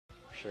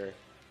sure.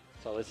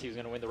 So let's see who's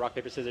going to win the rock,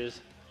 paper,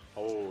 scissors.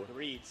 Oh. The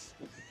reads.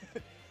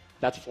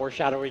 That's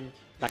foreshadowing.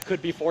 That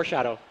could be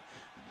foreshadow.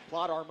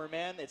 Plot armor,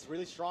 man. It's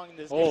really strong in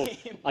this Oh,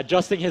 game.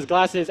 adjusting his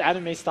glasses,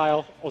 anime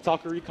style.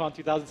 Otaku Recon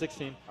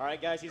 2016. All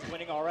right, guys, he's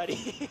winning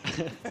already.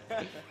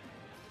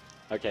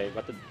 Okay,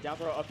 but the down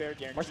throw, up air,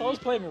 guaranteed. Marcelo's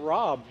playing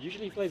Rob.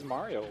 Usually he plays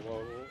Mario.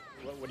 Well,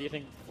 what do you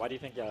think? Why do you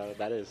think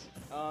that is?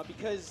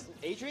 Because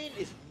Adrian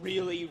is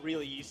really,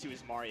 really used to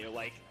his Mario.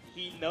 Like,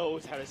 he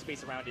knows how to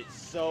space around it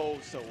so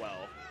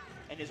well.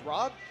 And his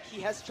Rob,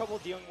 he has trouble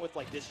dealing with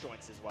like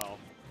disjoints as well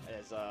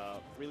as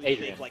really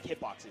Adrian. big like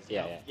hitboxes.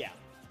 Yeah, you know? Yeah.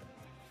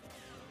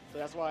 So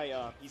that's why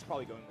he's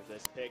probably going with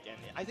this pick, and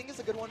I think it's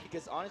a good one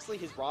because honestly,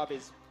 his Rob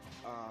is,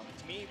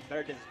 to me,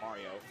 better than his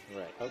Mario.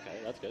 Right.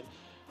 Okay, that's good.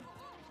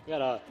 We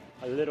got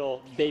a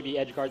little baby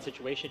edge guard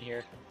situation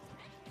here.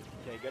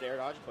 Okay, good air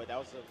dodge, but that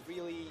was a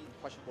really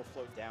questionable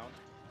float down.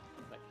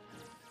 Like,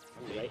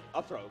 okay, Right.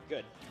 up throw,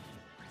 good.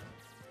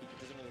 He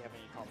doesn't really have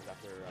any problems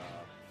after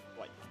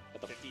like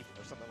at the 50th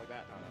or something like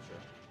that. I'm not sure.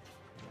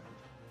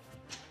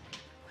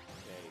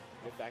 Okay,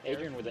 good back air.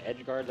 Adrian with the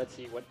edge guard. Let's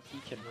see what he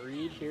can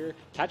read here.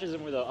 Catches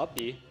him with an up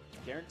B.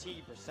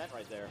 Guaranteed percent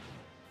right there.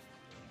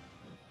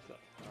 So,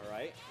 all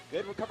right,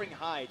 good recovering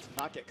high to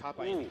not get caught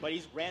by anything, but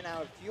he's ran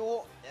out of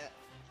fuel.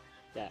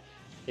 Yeah,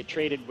 it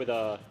traded with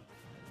a,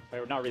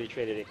 or not really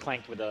traded. It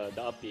clanked with the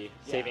up B,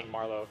 saving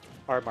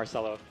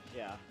Marcelo.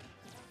 Yeah.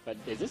 But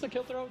is this a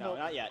kill throw? No,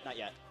 not yet, not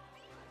yet.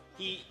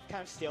 He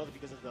kind of staled it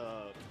because of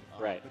the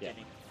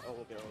beginning a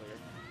little bit earlier.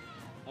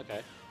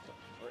 Okay.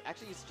 Or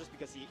actually, it's just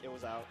because it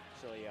was out.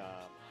 Actually,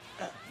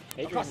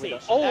 Adrian across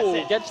with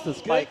stage. Gets the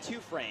spike. Good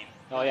 2-frame.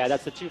 Oh yeah,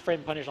 that's the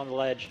 2-frame punish on the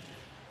ledge.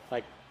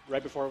 Like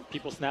right before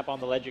people snap on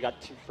the ledge, you got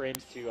 2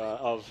 frames to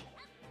of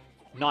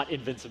not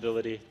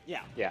invincibility.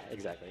 Yeah. Yeah,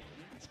 exactly.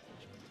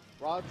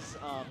 Rob's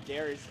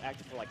dare is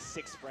active for like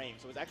 6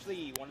 frames, so it's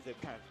actually one of the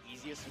kind of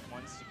easiest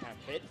ones to kind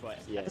of hit. But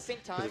at the same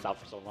time, it's out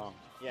for so long.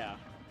 Yeah.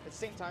 At the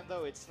same time,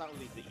 though, it's not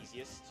really the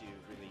easiest to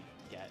really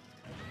get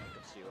when it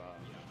comes to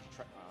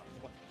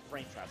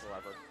frame traps or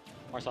whatever.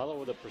 Marcelo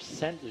with a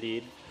 %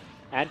 lead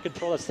and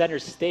control of center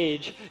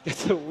stage.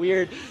 It's a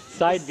weird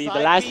side B. The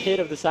last hit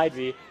of the side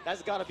B.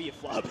 That's got to be a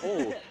flub.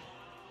 Oh.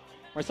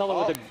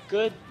 Marcelo with a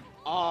good.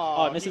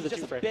 Oh, misses the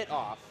just 2-frame. a bit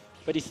off.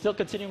 But he's still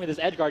continuing with his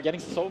edge guard,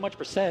 getting so much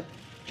 %.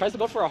 Tries to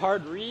go for a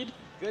hard read.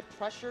 Good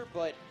pressure,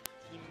 but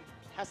he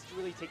has to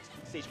really take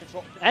stage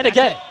control. And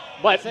again,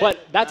 but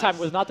that time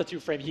was not the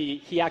 2-frame.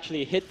 He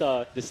actually hit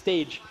the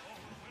stage.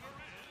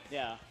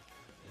 Yeah.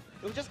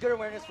 It was just good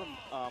awareness from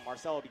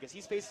Marcelo because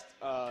he's faced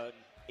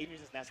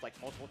Adrian's Ness like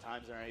multiple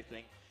times or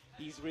anything.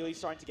 He's really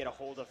starting to get a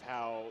hold of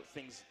how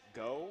things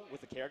go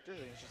with the characters,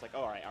 and he's just like,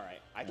 oh, all right,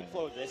 I can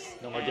flow this.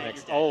 No more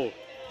gimmicks. Oh,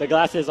 the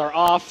glasses are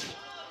off.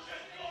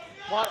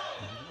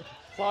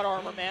 Plot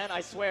armor, man,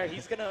 I swear,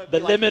 he's gonna the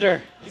be like,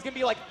 limiter. He's gonna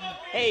be like,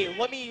 hey,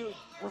 let me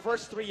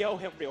reverse 3-0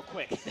 him real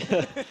quick.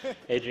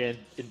 Adrian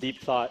in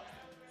deep thought.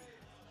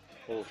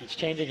 Oh, he's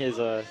changing his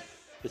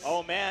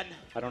oh man.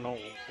 I don't know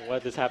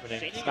what is happening.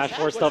 Changing Smash his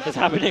 4 hat? stuff is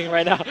happening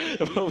right now.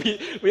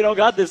 we don't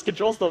got this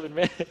control stuff in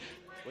man.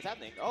 What's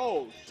happening?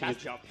 Oh, tap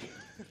jump.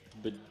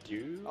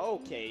 Badoo?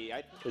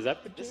 Okay, is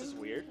that Badoo? This is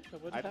weird.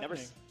 I've never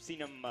seen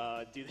him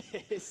do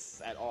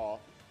this at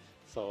all.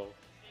 So,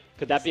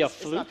 could that be a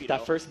fluke,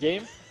 that first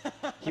game?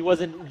 He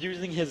wasn't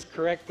using his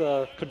correct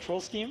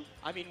control scheme?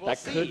 I mean, we'll that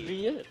see. could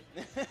be it.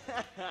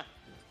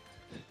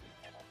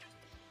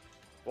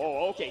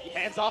 Whoa, okay,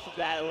 hands off of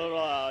that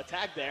little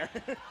tag there.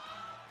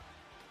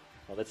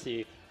 Well, let's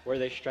see where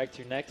they strike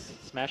to next.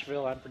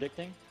 Smashville, I'm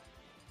predicting?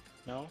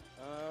 No?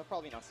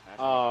 Probably not Smashville.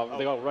 Oh,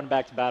 they go run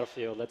back to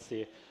Battlefield. Let's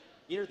see.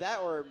 Either that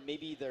or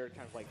maybe they're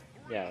kind of like...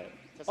 Yeah.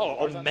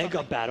 Oh,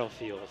 Omega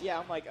Battlefield. Yeah,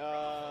 I'm like,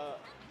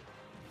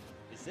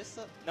 is this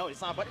a... No,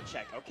 it's not a button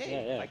check.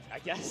 Okay, yeah. I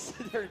guess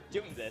they're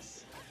doing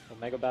this.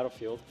 Omega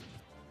Battlefield.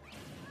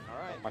 All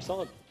right.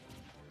 Marcelo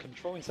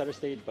controlling center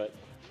stage, but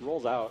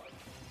rolls out.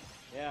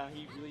 Yeah,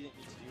 he really didn't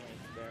need to do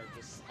anything there.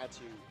 Just had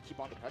to keep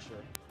on the pressure.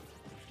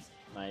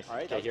 Nice. All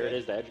right, okay, here it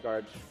is, the edge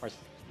guard.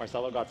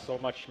 Marcelo got so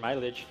much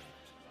mileage.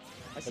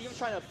 I see him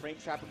trying to frame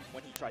trap him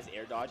when he tries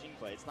air dodging,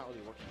 but it's not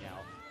really working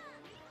out.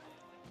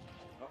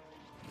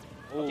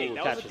 Oh. Okay,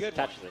 that was a good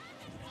catches one. it.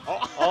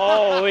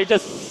 Oh, oh, he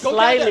just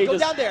slightly go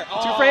down there.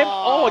 2-frame.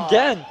 Oh,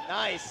 again.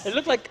 Nice. It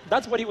looked like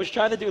that's what he was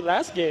trying to do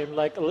last game,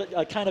 like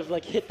kind of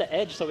like hit the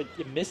edge so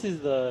it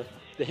misses the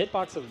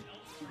hitbox of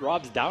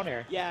Rob's down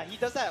air. Yeah, he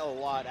does that a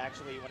lot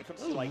actually when it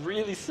comes to like.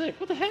 Really sick.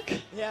 What the heck?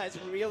 Yeah, it's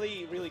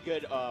really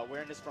good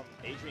awareness from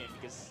Adrian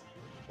because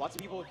lots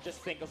of people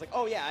just think, I was like,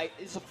 oh yeah,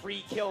 it's a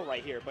free kill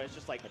right here, but it's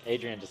just like.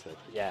 Adrian just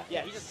yeah,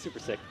 he's just super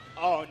sick.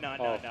 Oh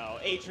no,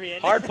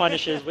 Adrian. Hard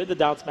punishes with the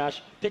down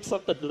smash, picks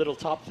up the little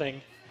top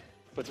thing,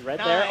 puts it right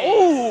nice. there.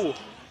 Oh,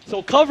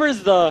 so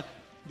covers the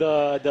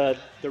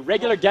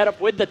regular getup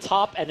with the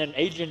top, and then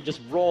Adrian just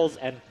rolls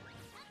and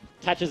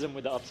catches him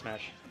with the up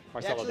smash.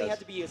 Marcelo actually does. had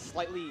to be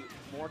slightly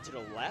more to the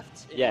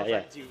left in Yeah,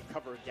 order to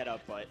cover getup,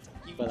 but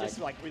he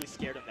just like really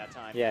scared him that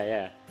time.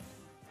 Yeah.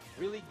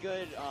 Really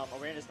good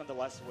awareness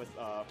nonetheless with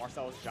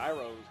Marcelo's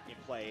gyro in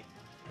play.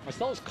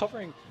 Marcelo's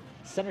covering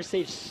center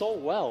stage so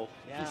well.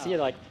 Yeah. You see it,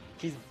 like,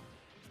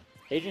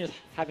 Adrian is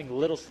having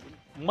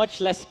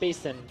much less space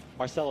than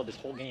Marcelo this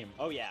whole game.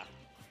 Oh, yeah.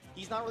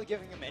 He's not really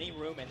giving him any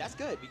room, and that's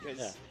good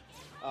because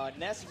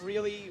Ness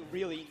really,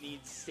 really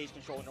needs stage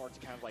control in order to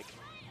kind of, like,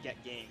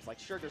 get games. Like,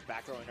 sure, there's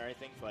back throwing and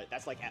everything, but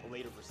that's, like, at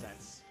later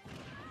percents.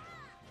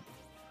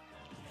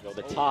 Go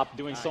the top,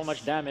 doing so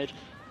much damage.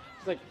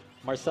 It's like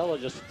Marcelo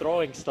just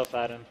throwing stuff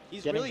at him.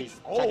 He's getting really,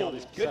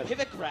 these good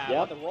pivot grab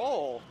on the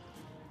roll.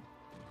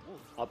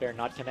 Up air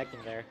not connecting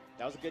there.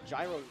 That was a good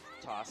gyro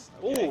toss.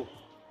 Okay. Ooh,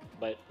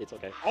 but it's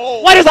okay.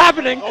 Oh, what is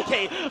happening?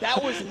 Okay,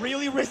 that was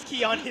really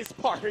risky on his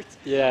part.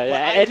 Yeah, yeah.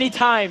 At any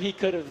time he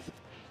could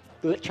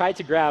have tried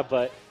to grab,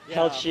 but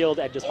held shield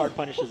and just hard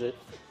punishes it.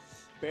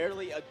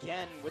 Barely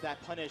again with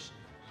that punish.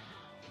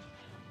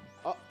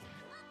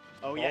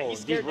 Oh yeah, Oh, he's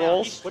scared these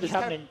rolls. now. What is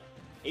happening?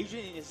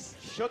 Adrian is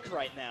shook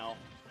right now.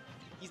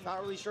 He's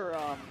not really sure.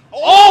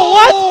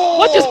 Oh,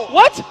 what?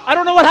 What? I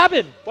don't know what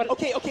happened. What?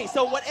 Okay.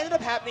 So what ended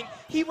up happening?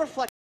 He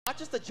reflected not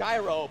just the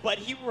gyro, but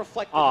he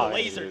reflected the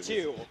laser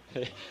too.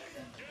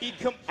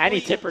 And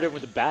he tippered him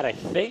with the bat, I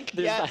think.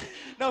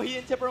 No, he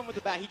didn't tipper him with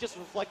the bat. He just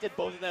reflected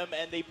both of them,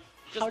 and they.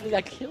 How did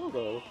that kill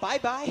though?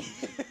 Bye.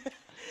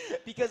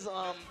 Because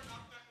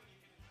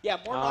yeah,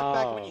 more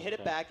knockback when you hit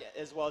it back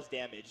as well as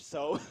damage.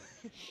 So.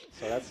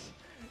 So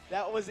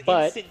that was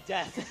instant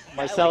death.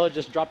 Marcelo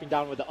just dropping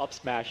down with the up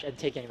smash and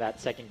taking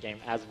that second game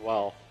as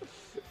well.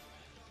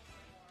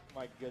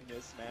 My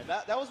goodness,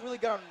 man. That was really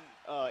good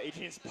on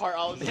Adrian's part,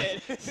 I'll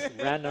admit.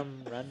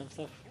 random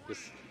stuff.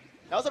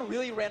 That was a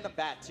really random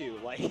bat, too.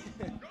 Like.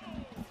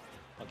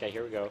 Okay,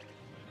 here we go.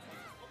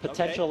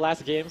 Potential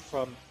last game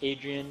from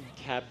Adrian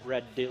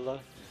Cabradilla.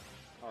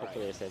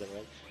 Hopefully I said that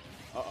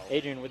right.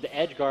 Adrian with the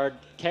edge guard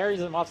carries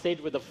him off stage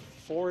with a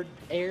forward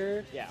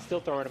air. Yeah. Still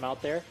throwing him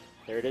out there.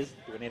 There it is.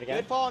 Doing it again.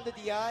 Good fall on the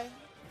DI.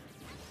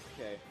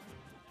 Okay.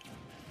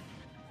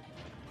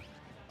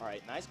 All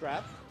right, nice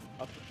grab.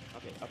 Up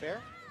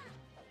air.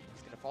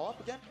 He's gonna fall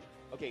up again.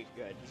 Okay,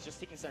 good. He's just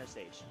taking center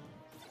stage.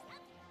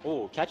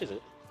 Oh, catches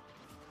it.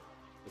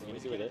 What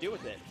is he gonna do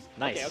with it?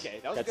 Nice. Okay,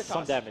 that was That's a good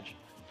toss. some damage.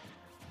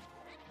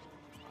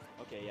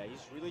 Okay, yeah,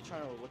 he's really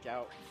trying to look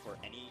out for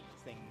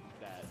anything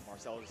that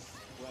Marcel is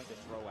willing to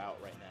throw out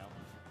right now.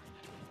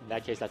 In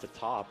that case, that's a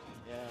top.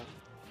 Yeah.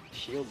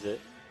 Shields it.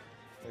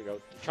 There we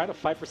go. Trying to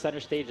fight for center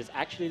stage is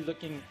actually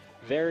looking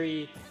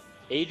very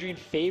Adrian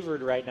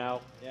favored right now.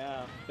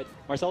 Yeah. But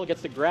Marcelo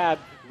gets the grab,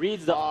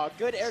 reads the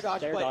good air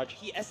dodge, but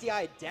he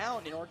SDI'd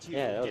down in order to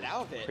get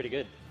out of it. Pretty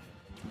good.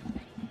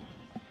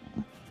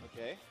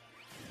 Okay.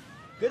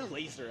 Good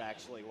laser,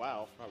 actually.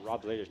 Wow.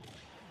 Rob laser.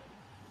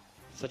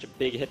 Such a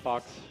big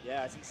hitbox.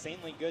 Yeah, it's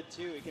insanely good,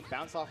 too. It can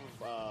bounce off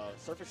of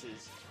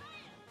surfaces.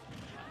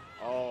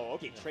 Oh,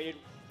 okay. Traded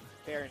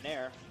fair in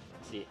there.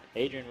 Let's see.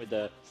 Adrian with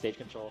the stage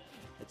control.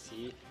 Let's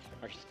see.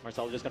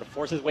 Marcelo just going to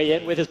force his way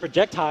in with his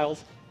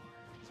projectiles.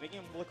 He's making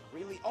him look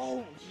really...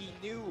 Oh, he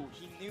knew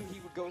he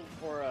would go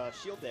for a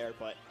shield there,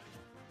 but...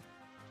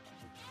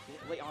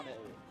 didn't lay on it.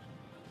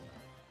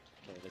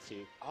 Okay, let's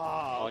see.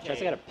 Oh, okay. Tries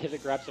to get a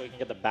pivot grab so he can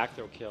get the back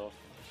throw kill.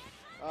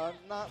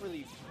 Not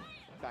really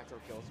back throw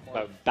kills.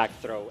 More back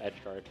throw edge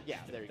guard. Yeah,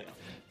 there you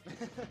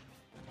go.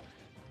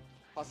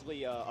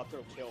 Possibly up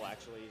throw kill,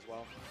 actually, as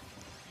well.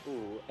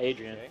 Ooh,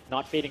 Adrian,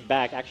 not fading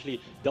back, actually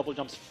double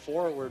jumps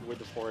forward with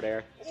the forward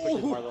air.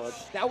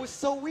 That was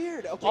so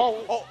weird. Okay.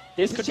 Oh,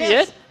 this could be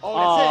it? Oh,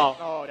 that's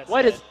it. Oh, that's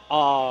what it. is?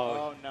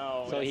 Oh,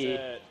 no. So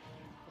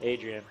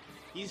Adrian.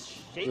 He's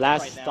shaking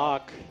last right now.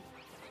 stock.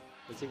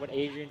 Let's see what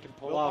Adrian can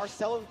pull will off.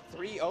 Marcelo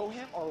 3-0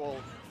 him, or will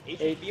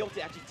Adrian be able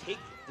to actually take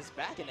this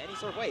back in any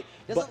sort of way?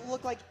 Doesn't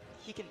look like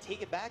he can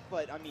take it back,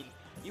 but I mean,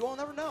 you will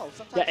never know.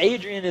 Sometimes. Yeah,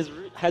 Adrian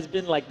has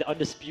been like the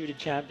undisputed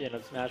champion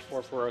of Smash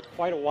 4 for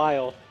quite a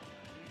while.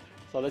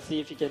 So let's see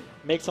if he can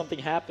make something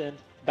happen.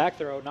 Back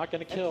throw, not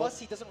gonna kill. And plus,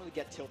 he doesn't really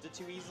get tilted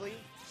too easily.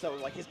 So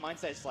like his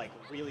mindset is like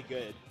really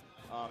good,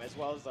 as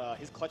well as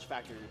his clutch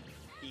factor.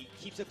 He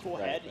keeps a cool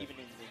head even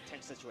in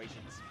intense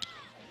situations.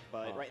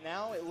 But right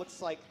now, it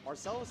looks like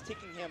Marcelo is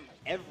taking him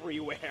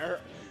everywhere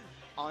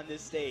on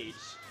this stage.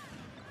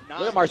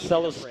 Look at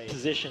Marcelo's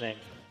positioning.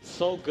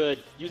 So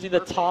good, using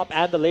the top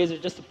and the laser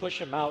just to push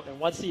him out. And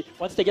once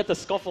they get the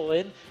scuffle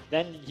in,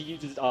 then he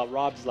uses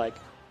Rob's like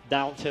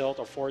down tilt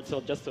or forward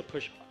tilt just to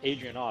push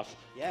Adrian off.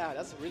 Yeah,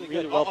 that's really good.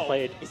 Really well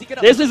played.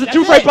 This is a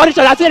two-frame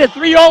punisher. That's it. It's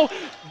 3-0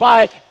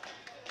 by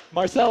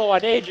Marcelo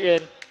on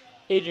Adrian.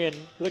 Adrian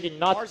looking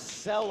not...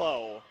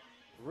 Marcelo.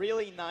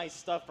 Really nice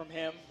stuff from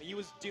him. He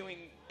was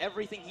doing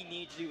everything he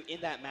needed to do in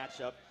that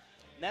matchup.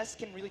 Ness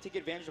can really take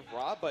advantage of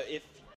Rob, but if